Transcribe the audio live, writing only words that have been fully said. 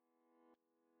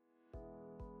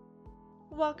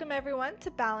Welcome everyone to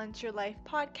Balance Your Life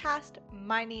podcast.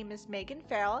 My name is Megan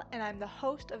Farrell and I'm the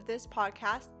host of this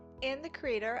podcast and the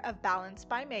creator of Balance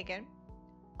by Megan.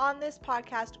 On this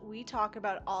podcast, we talk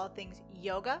about all things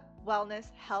yoga,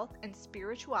 wellness, health, and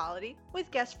spirituality with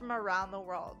guests from around the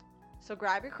world. So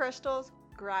grab your crystals,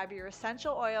 grab your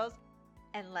essential oils,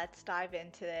 and let's dive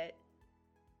into it.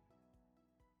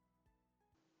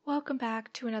 Welcome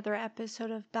back to another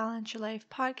episode of Balance Your Life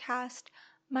podcast.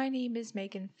 My name is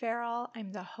Megan Farrell.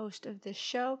 I'm the host of this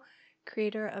show,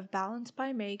 creator of Balance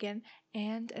by Megan,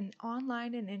 and an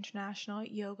online and international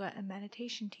yoga and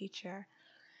meditation teacher.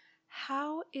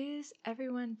 How is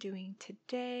everyone doing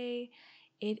today?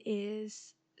 It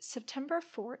is September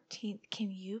 14th.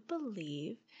 Can you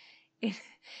believe it?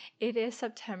 It is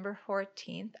September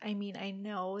 14th. I mean, I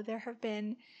know there have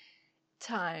been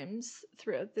times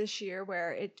throughout this year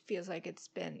where it feels like it's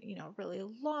been, really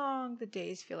long. The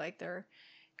days feel like they're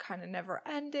kind of never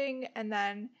ending. And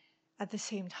then at the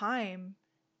same time,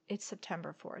 it's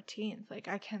September 14th. Like,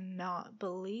 I cannot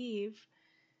believe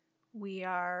we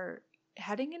are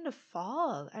heading into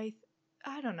fall. I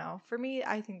don't know. For me,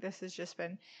 I think this has just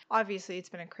been, obviously it's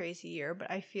been a crazy year, but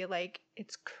I feel like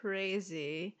it's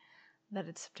crazy that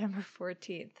it's September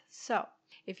 14th. So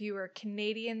if you are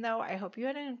Canadian though, I hope you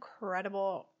had an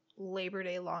incredible Labor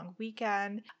Day long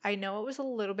weekend. I know it was a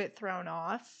little bit thrown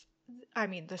off. I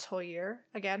mean, this whole year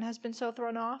again has been so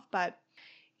thrown off, but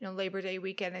Labor Day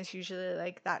weekend is usually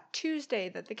like that Tuesday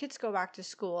that the kids go back to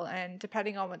school, and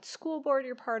depending on what school board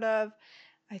you're part of,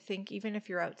 I think even if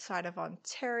you're outside of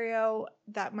Ontario,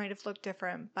 that might have looked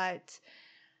different, but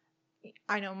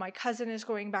I know my cousin is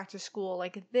going back to school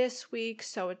like this week,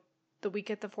 so the week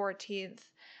at the 14th.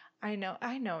 I know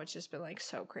it's just been like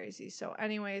so crazy. So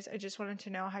anyways, I just wanted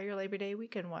to know how your Labor Day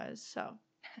weekend was. So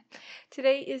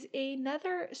today is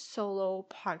another solo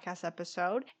podcast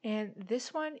episode, and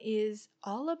this one is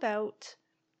all about,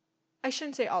 I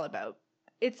shouldn't say all about,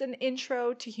 it's an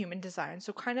intro to human design.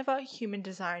 So kind of a human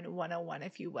design 101,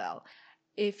 if you will.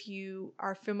 If you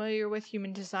are familiar with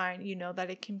human design, you know that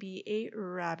it can be a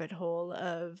rabbit hole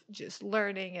of just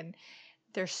learning, and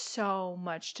there's so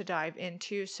much to dive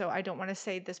into. So I don't want to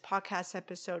say this podcast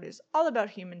episode is all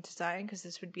about human design, because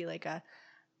this would be like a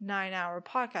 9-hour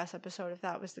podcast episode if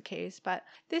that was the case. But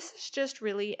this is just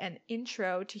really an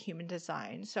intro to human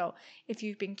design. So if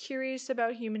you've been curious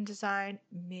about human design,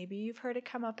 maybe you've heard it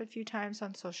come up a few times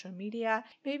on social media.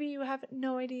 Maybe you have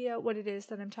no idea what it is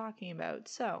that I'm talking about.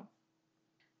 So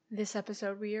this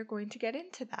episode, we are going to get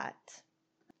into that.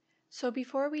 So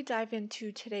before we dive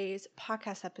into today's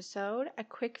podcast episode, a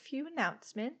quick few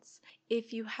announcements.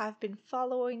 If you have been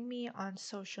following me on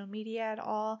social media at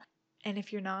all, and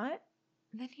if you're not,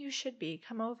 then you should be.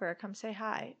 Come over, come say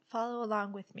hi, follow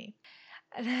along with me.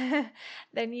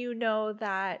 Then you know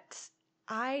that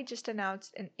I just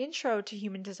announced an Intro to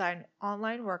Human Design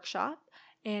online workshop,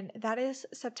 and that is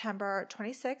September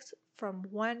 26th from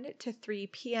 1 to 3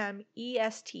 p.m.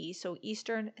 EST, so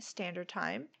Eastern Standard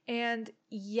Time. And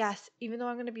yes, even though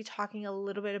I'm going to be talking a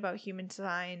little bit about human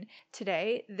design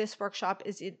today, this workshop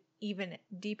is an even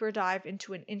deeper dive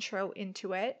into an intro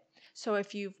into it. So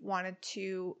if you've wanted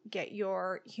to get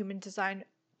your human design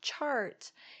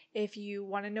chart, if you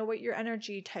want to know what your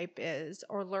energy type is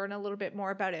or learn a little bit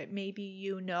more about it, maybe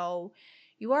you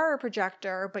are a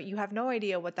projector, but you have no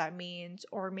idea what that means,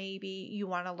 or maybe you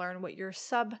want to learn what your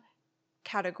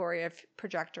subcategory of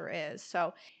projector is.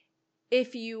 So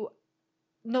if you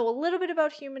know a little bit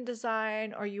about human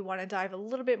design, or you want to dive a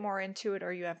little bit more into it,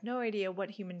 or you have no idea what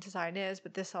human design is,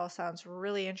 but this all sounds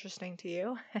really interesting to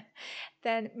you,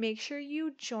 then make sure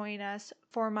you join us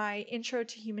for my Intro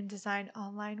to Human Design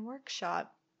online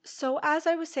workshop. So as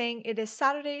I was saying, it is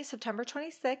Saturday, September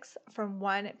 26th from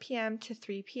 1 p.m. to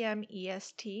 3 p.m.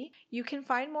 EST. You can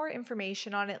find more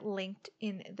information on it linked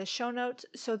in the show notes.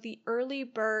 So the early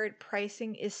bird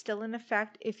pricing is still in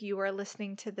effect if you are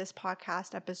listening to this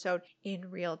podcast episode in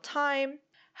real time.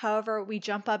 However, we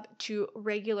jump up to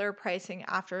regular pricing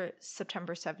after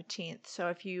September 17th. So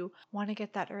if you want to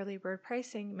get that early bird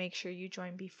pricing, make sure you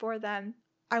join before then.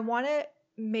 I want to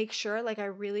make sure, I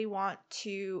really want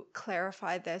to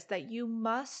clarify this, that you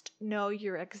must know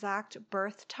your exact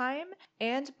birth time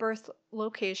and birth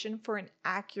location for an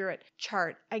accurate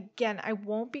chart. Again, I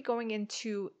won't be going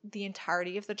into the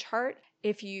entirety of the chart.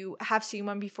 If you have seen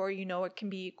one before, you know it can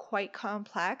be quite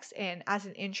complex, and as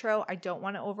an intro, I don't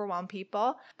want to overwhelm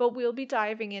people, but we'll be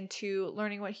diving into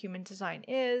learning what human design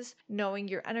is, knowing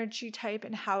your energy type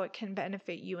and how it can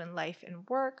benefit you in life and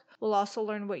work. We'll also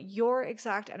learn what your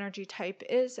exact energy type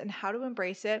is and how to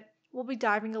embrace it. we'll be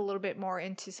diving a little bit more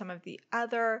into some of the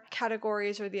other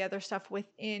categories or the other stuff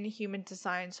within human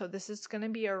design. So this is going to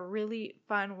be a really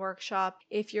fun workshop.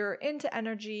 If you're into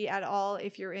energy at all,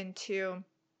 if you're into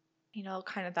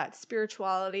kind of that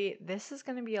spirituality, this is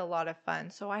going to be a lot of fun.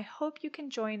 So I hope you can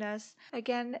join us.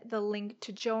 Again, the link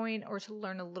to join or to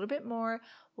learn a little bit more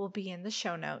will be in the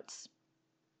show notes.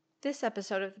 This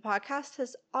episode of the podcast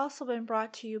has also been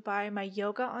brought to you by my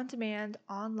Yoga on Demand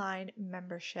online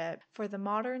membership for the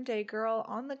modern day girl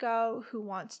on the go who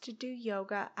wants to do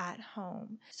yoga at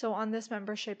home. So on this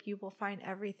membership, you will find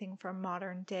everything from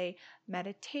modern day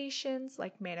meditations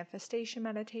like manifestation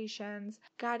meditations,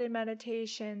 guided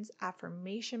meditations,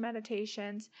 affirmation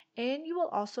meditations, and you will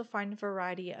also find a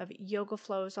variety of yoga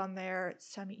flows on there,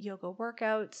 some yoga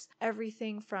workouts,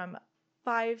 everything from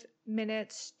 5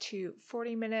 minutes to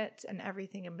 40 minutes and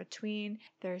everything in between.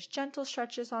 There's gentle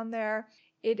stretches on there.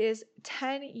 It is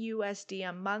 $10 USD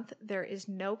a month. There is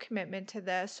no commitment to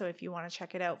this. So if you want to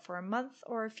check it out for a month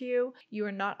or a few, you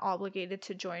are not obligated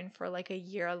to join for like a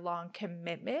year-long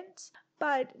commitment.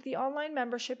 But the online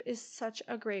membership is such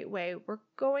a great way. We're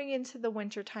going into the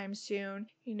winter time soon.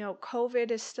 COVID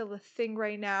is still a thing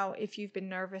right now. If you've been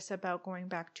nervous about going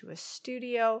back to a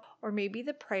studio, or maybe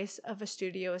the price of a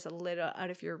studio is a little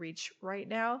out of your reach right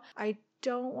now, I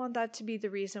don't want that to be the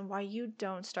reason why you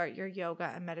don't start your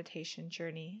yoga and meditation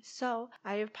journey. So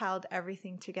I have piled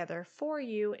everything together for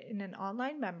you in an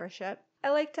online membership. I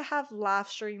like to have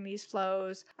laughs during these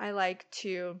flows. I like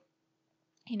to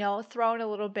throw in a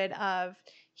little bit of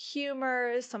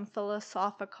humor, some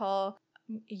philosophical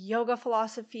yoga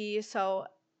philosophy. So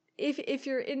if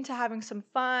you're into having some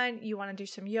fun, you want to do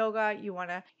some yoga, you want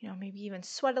to, maybe even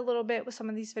sweat a little bit with some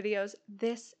of these videos,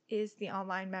 this is the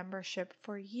online membership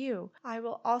for you. I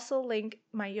will also link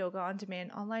my Yoga on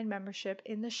Demand online membership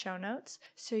in the show notes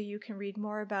so you can read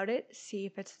more about it, see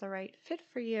if it's the right fit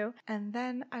for you, and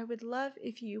then I would love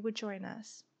if you would join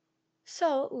us.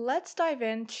 So let's dive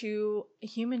into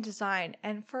human design.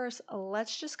 And first,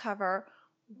 let's just cover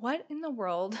what in the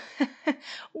world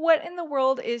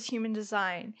is human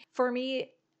design? For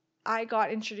me, I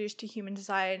got introduced to human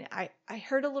design. I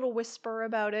heard a little whisper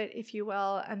about it, if you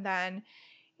will, and then,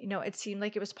 it seemed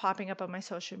like it was popping up on my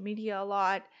social media a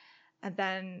lot. And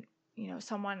then,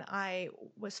 someone I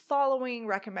was following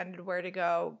recommended where to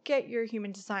go get your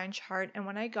human design chart. And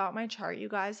when I got my chart, you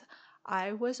guys,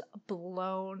 I was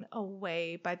blown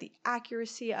away by the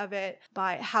accuracy of it,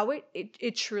 by how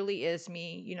it truly is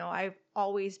me. I've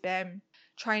always been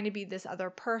trying to be this other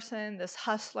person, this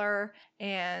hustler,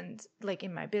 and like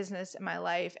in my business, in my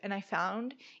life. And I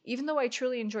found, even though I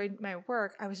truly enjoyed my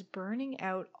work, I was burning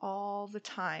out all the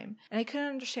time. And I couldn't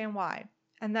understand why.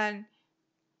 And then,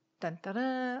 dun, dun,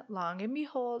 dun, long and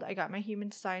behold, I got my human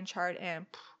design chart and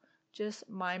just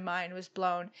my mind was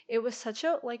blown. It was such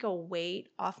a weight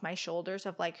off my shoulders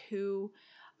of like who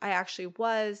I actually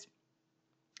was.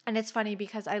 And it's funny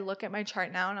because I look at my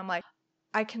chart now and I'm like,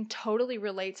 I can totally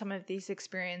relate some of these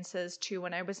experiences to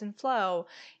when I was in flow,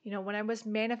 when I was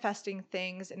manifesting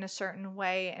things in a certain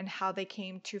way and how they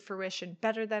came to fruition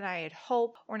better than I had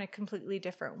hoped or in a completely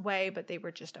different way, but they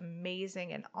were just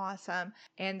amazing and awesome.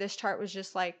 And this chart was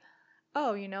just like,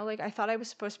 oh, I thought I was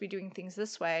supposed to be doing things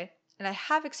this way. And I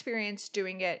have experience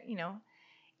doing it,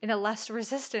 in a less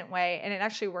resistant way, and it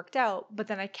actually worked out. But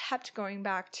then I kept going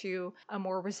back to a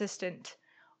more resistant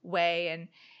way. And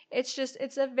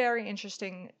it's a very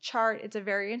interesting chart. It's a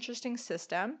very interesting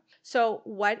system. So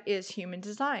what is human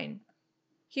design?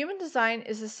 Human design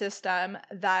is a system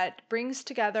that brings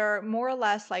together more or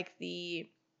less like the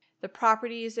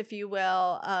properties, if you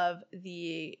will, of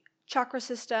the chakra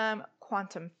system,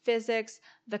 quantum physics,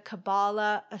 the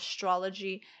Kabbalah,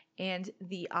 astrology, and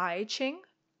the I Ching.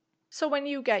 So when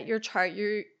you get your chart,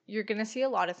 you're going to see a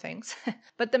lot of things.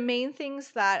 But the main things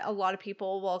that a lot of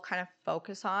people will kind of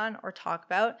focus on or talk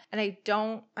about, and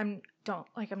I'm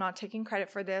not taking credit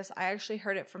for this. I actually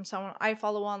heard it from someone I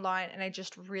follow online and I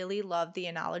just really love the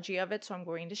analogy of it, so I'm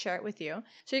going to share it with you.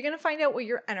 So you're going to find out what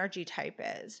your energy type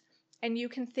is. And you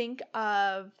can think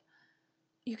of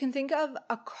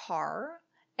a car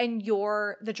and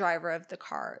you're the driver of the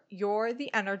car. You're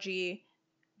the energy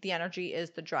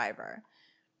is the driver.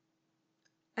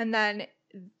 And then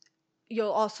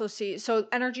you'll also see, so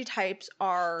energy types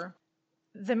are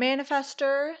the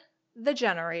manifestor, the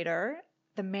generator,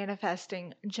 the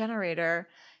manifesting generator,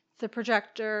 the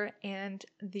projector, and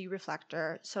the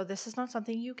reflector. So this is not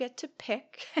something you get to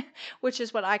pick, which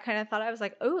is what I kind of thought. I was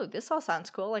like, oh, this all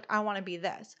sounds cool. Like, I want to be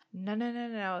this.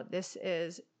 No. This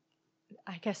is,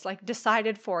 I guess, like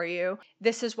decided for you.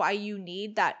 This is why you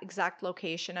need that exact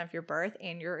location of your birth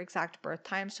and your exact birth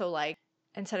time. So like,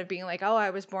 instead of being like, oh,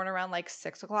 I was born around like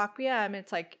 6:00 p.m.,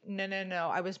 it's like,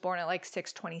 no, I was born at like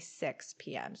 6:26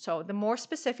 p.m. So the more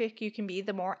specific you can be,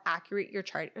 the more accurate your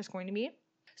chart is going to be.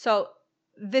 So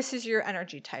this is your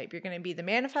energy type. You're going to be the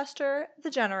manifester, the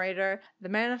generator, the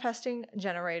manifesting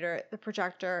generator, the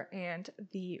projector, and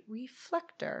the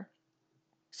reflector.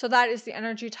 So that is the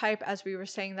energy type. As we were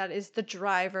saying, that is the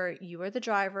driver. You are the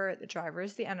driver. The driver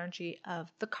is the energy of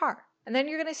the car. And then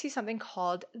you're going to see something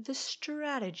called the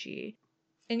strategy.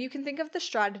 And you can think of the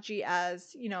strategy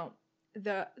as,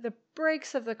 the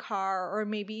brakes of the car, or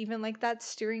maybe even like that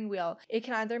steering wheel. It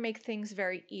can either make things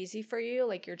very easy for you,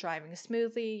 like you're driving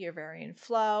smoothly, you're very in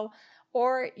flow,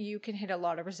 or you can hit a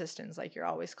lot of resistance, like you're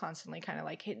always constantly kind of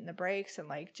like hitting the brakes and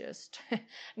like just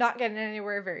not getting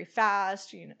anywhere very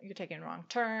fast. You're taking wrong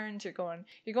turns, you're going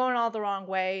all the wrong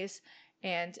ways,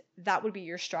 and that would be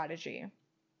your strategy.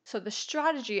 So the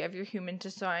strategy of your human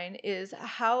design is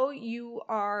how you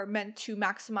are meant to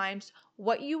maximize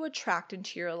what you attract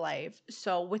into your life.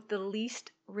 So with the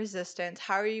least resistance,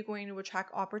 how are you going to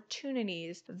attract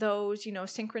opportunities, those,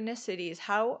 synchronicities?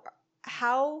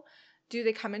 How do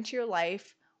they come into your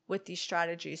life with these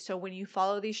strategies? So when you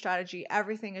follow these strategy,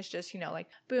 everything is just, like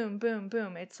boom, boom,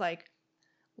 boom. It's like,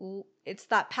 it's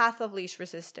that path of least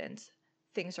resistance.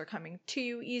 Things are coming to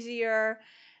you easier.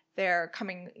 They're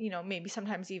coming, maybe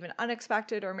sometimes even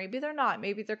unexpected, or maybe they're not.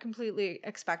 Maybe they're completely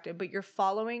expected, but you're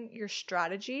following your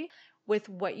strategy with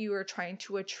what you are trying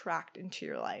to attract into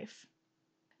your life.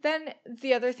 Then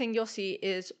the other thing you'll see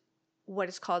is what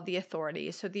is called the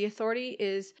authority. So the authority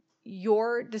is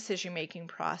your decision-making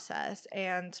process.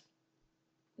 And,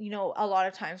 a lot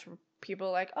of times people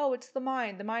are like, oh, it's the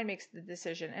mind. The mind makes the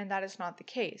decision. And that is not the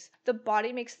case. The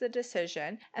body makes the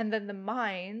decision, and then the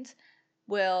mind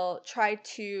will try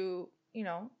to,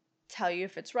 tell you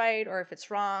if it's right or if it's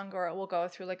wrong, or it will go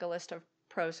through like a list of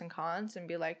pros and cons and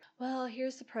be like, well,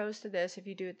 here's the pros to this if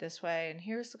you do it this way, and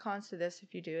here's the cons to this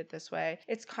if you do it this way.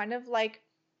 It's kind of like,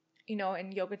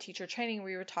 in yoga teacher training,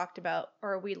 we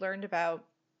learned about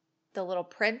the little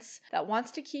prince that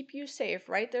wants to keep you safe,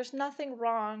 right? There's nothing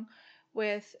wrong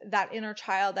with that inner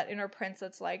child, that inner prince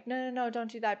that's like, no,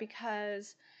 don't do that,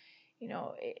 because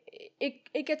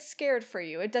it gets scared for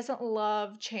you. It doesn't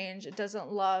love change. It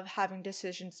doesn't love having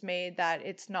decisions made that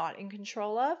it's not in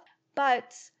control of.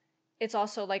 But it's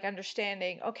also like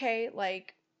understanding, okay,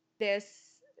 like this,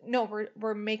 no,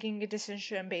 we're making a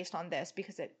decision based on this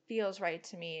because it feels right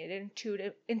to me.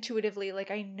 It intuitively,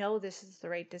 like, I know this is the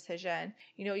right decision.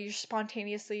 You're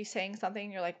spontaneously saying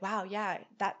something, you're like, wow, yeah,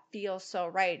 that feels so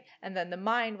right. And then the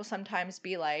mind will sometimes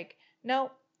be like,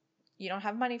 no, you don't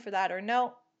have money for that, or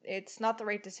no, it's not the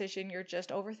right decision, you're just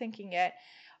overthinking it,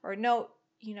 or no,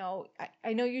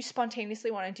 I know you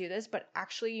spontaneously want to do this, but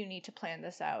actually you need to plan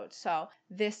this out. So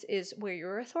this is where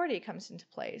your authority comes into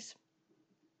place.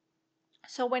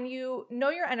 So when you know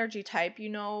your energy type, you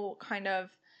know kind of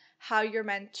how you're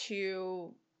meant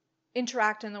to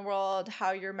interact in the world,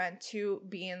 how you're meant to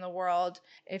be in the world.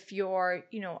 If you're,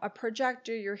 a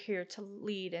projector, you're here to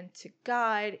lead and to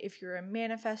guide. If you're a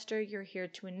manifester, you're here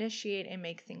to initiate and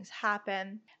make things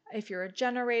happen. If you're a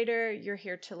generator, you're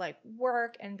here to like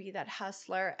work and be that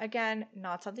hustler. Again,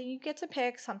 not something you get to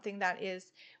pick, something that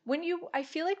is I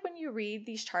feel like when you read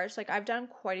these charts, like I've done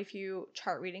quite a few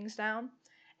chart readings now,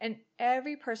 and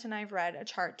every person I've read a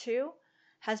chart to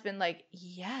has been like,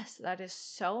 yes, that is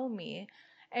so me.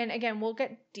 And again, we'll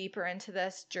get deeper into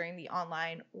this during the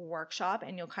online workshop,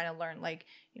 and you'll kind of learn, like,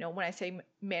 when I say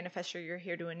manifester, you're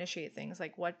here to initiate things,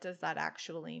 like what does that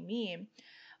actually mean?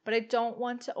 But I don't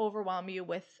want to overwhelm you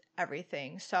with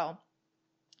everything. So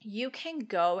you can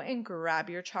go and grab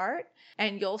your chart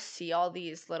and you'll see all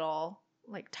these little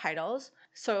like titles.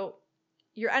 So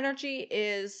your energy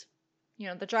is,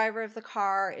 the driver of the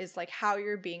car is like how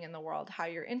you're being in the world, how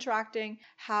you're interacting,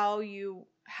 how you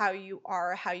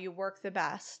work the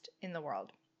best in the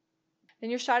world.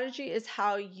 Then your strategy is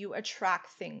how you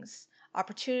attract things,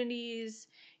 opportunities,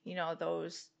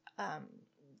 those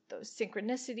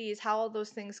synchronicities, how all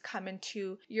those things come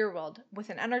into your world.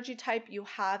 With an energy type, you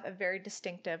have a very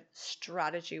distinctive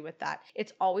strategy with that.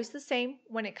 It's always the same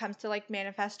when it comes to like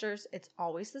manifestors. It's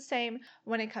always the same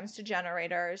when it comes to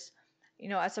generators.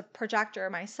 As a projector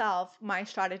myself, my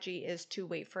strategy is to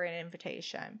wait for an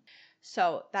invitation.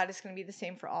 So that is going to be the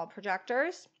same for all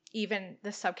projectors, even the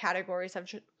subcategories of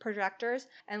projectors.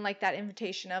 And like that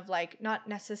invitation of like, not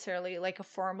necessarily like a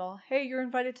formal, hey, you're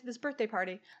invited to this birthday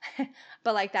party,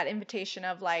 but like that invitation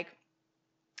of like,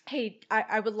 hey,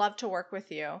 I would love to work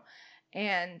with you.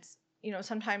 And,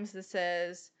 sometimes this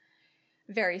is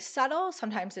very subtle.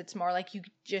 Sometimes it's more like you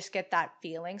just get that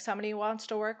feeling somebody wants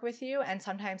to work with you. And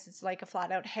sometimes it's like a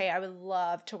flat out, hey, I would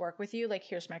love to work with you. Like,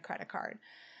 here's my credit card.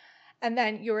 And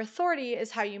then your authority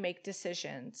is how you make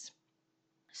decisions.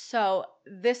 So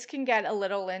this can get a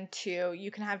little into,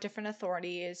 you can have different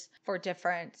authorities for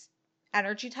different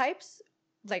energy types.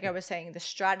 Like I was saying, the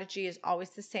strategy is always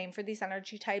the same for these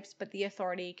energy types, but the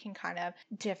authority can kind of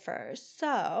differ.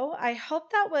 So I hope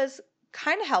that was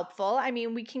kind of helpful. I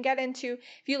mean, we can get into,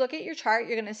 if you look at your chart,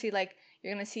 you're going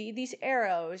to see these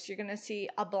arrows, you're going to see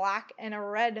a black and a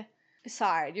red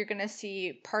side. You're going to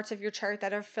see parts of your chart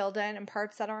that are filled in and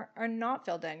parts that are not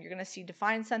filled in. You're going to see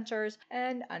defined centers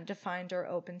and undefined or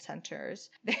open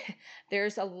centers.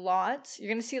 There's a lot. You're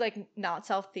going to see like not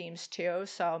self themes too.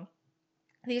 So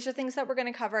these are things that we're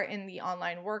going to cover in the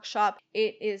online workshop.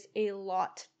 It is a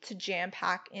lot to jam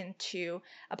pack into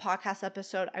a podcast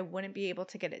episode. I wouldn't be able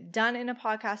to get it done in a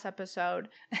podcast episode.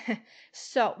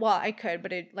 So, well, I could,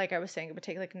 but like I was saying, it would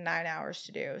take like 9 hours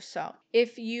to do. So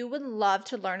if you would love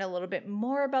to learn a little bit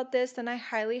more about this, then I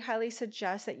highly, highly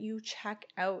suggest that you check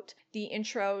out the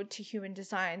Intro to Human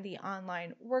Design, the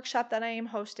online workshop that I am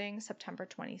hosting September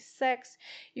 26th.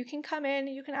 You can come in,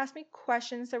 you can ask me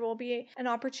questions. There will be an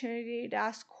opportunity to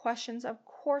ask questions, of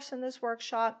course, in this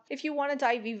workshop. If you want to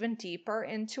dive even deeper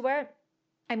into it,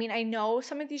 I mean, I know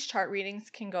some of these chart readings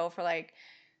can go for like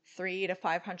 $300 to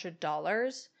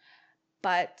 $500,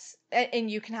 but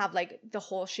and you can have like the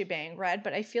whole shebang read,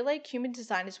 but I feel like human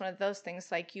design is one of those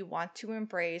things like you want to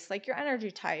embrace like your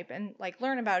energy type and like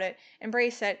learn about it,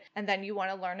 embrace it, and then you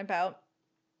want to learn about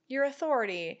your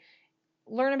authority,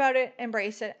 learn about it,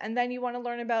 embrace it, and then you want to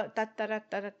learn about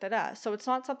da. So it's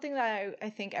not something that I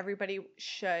think everybody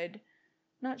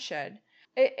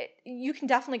you can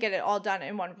definitely get it all done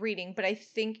in one reading, but I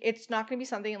think it's not going to be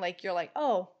something like you're like,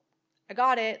 oh, I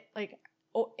got it. Like,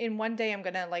 oh, in one day I'm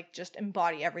going to like just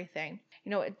embody everything.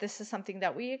 You know, this is something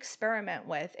that we experiment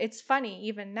with. It's funny,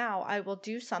 even now, I will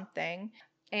do something,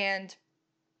 and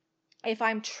if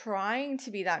I'm trying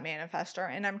to be that manifestor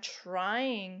and I'm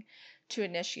trying to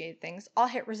initiate things, I'll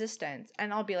hit resistance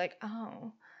and I'll be like,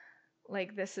 oh,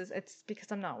 like it's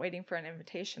because I'm not waiting for an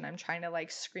invitation. I'm trying to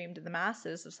like scream to the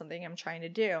masses of something I'm trying to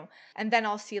do. And then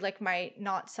I'll see like my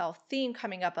not self theme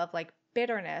coming up of like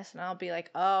bitterness. And I'll be like,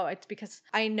 oh, it's because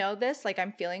I know this, like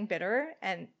I'm feeling bitter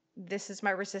and this is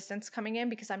my resistance coming in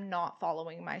because I'm not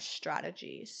following my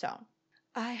strategy. So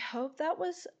I hope that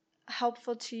was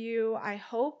helpful to you. I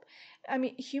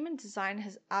mean, human design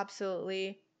has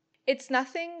it's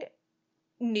nothing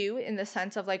new in the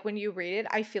sense of like when you read it,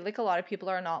 I feel like a lot of people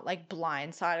are not like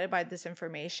blindsided by this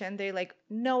information. They like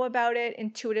know about it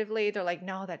intuitively. They're like,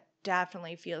 no, that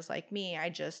definitely feels like me.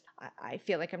 I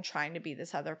feel like I'm trying to be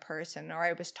this other person, or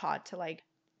I was taught to like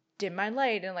dim my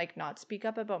light and like not speak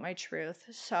up about my truth.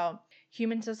 So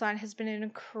human design has been an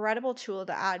incredible tool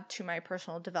to add to my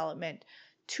personal development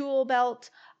tool belt.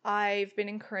 I've been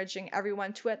encouraging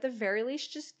everyone to at the very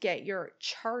least just get your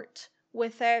chart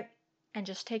with it and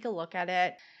just take a look at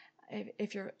it.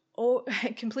 If you're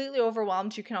completely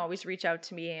overwhelmed, you can always reach out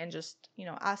to me and just,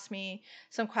 ask me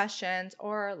some questions,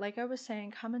 or like I was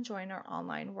saying, come and join our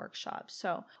online workshop.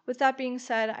 So with that being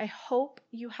said, I hope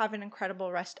you have an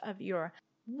incredible rest of your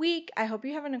week. I hope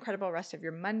you have an incredible rest of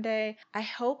your Monday. I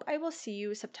hope I will see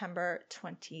you September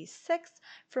 26th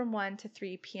from 1 to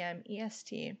 3 p.m.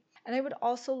 EST. And I would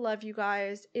also love you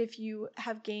guys if you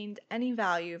have gained any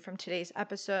value from today's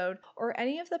episode or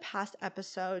any of the past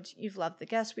episodes. You've loved the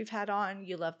guests we've had on,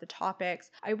 you love the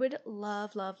topics. I would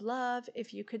love, love, love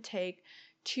if you could take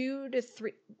 2 to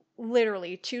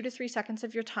 3 seconds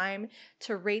of your time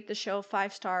to rate the show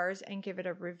 5 stars and give it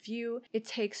a review. It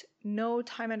takes no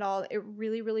time at all. It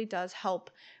really, really does help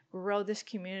grow this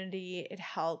community. It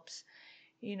helps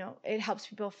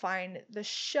people find the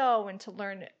show and to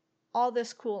learn all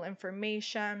this cool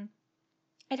information.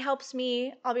 It helps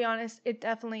me. I'll be honest, it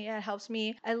helps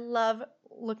me. I love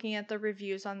looking at the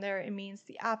reviews on there. It means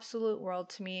the absolute world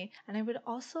to me. And I would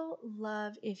also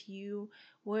love if you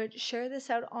would share this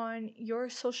out on your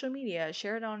social media.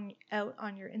 Share it out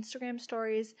on your Instagram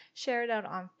stories. Share it out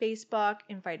on Facebook.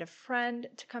 Invite a friend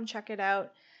to come check it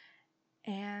out.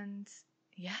 And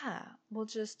yeah,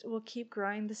 we'll keep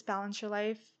growing this Balance Your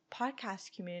Life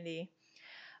podcast community.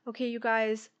 Okay, you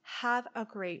guys, have a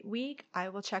great week. I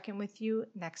will check in with you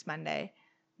next Monday.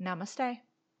 Namaste.